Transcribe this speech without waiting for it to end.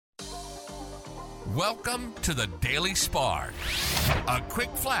Welcome to the Daily Spark, a quick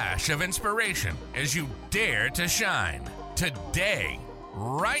flash of inspiration as you dare to shine. Today,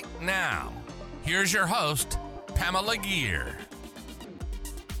 right now. Here's your host, Pamela Gear.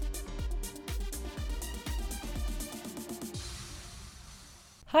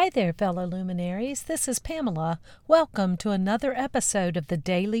 Hi there, fellow luminaries. This is Pamela. Welcome to another episode of the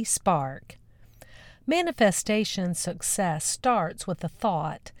Daily Spark. Manifestation success starts with a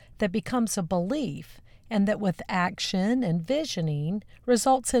thought that becomes a belief, and that with action and visioning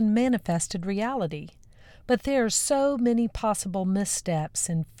results in manifested reality. But there are so many possible missteps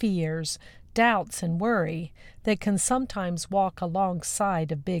and fears, doubts and worry that can sometimes walk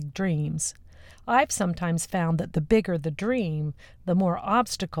alongside of big dreams. I've sometimes found that the bigger the dream, the more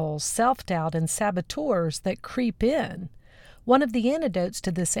obstacles, self-doubt, and saboteurs that creep in. One of the antidotes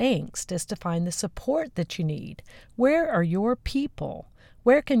to this angst is to find the support that you need. Where are your people?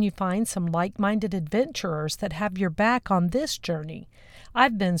 Where can you find some like-minded adventurers that have your back on this journey?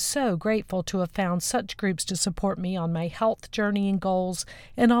 I've been so grateful to have found such groups to support me on my health journey and goals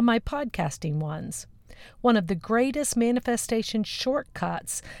and on my podcasting ones. One of the greatest manifestation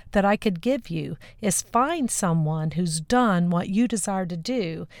shortcuts that I could give you is find someone who's done what you desire to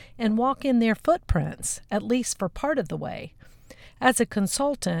do and walk in their footprints, at least for part of the way. As a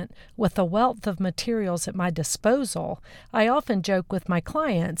consultant with a wealth of materials at my disposal, I often joke with my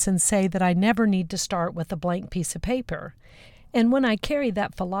clients and say that I never need to start with a blank piece of paper. And when I carry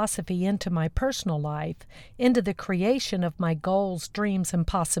that philosophy into my personal life, into the creation of my goals, dreams, and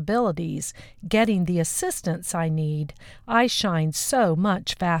possibilities, getting the assistance I need, I shine so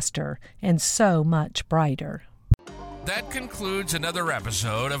much faster and so much brighter. That concludes another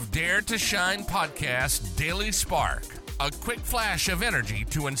episode of Dare to Shine Podcast Daily Spark, a quick flash of energy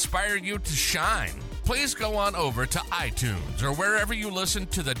to inspire you to shine. Please go on over to iTunes or wherever you listen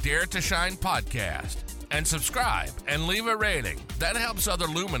to the Dare to Shine podcast and subscribe and leave a rating. That helps other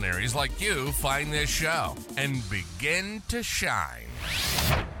luminaries like you find this show and begin to shine.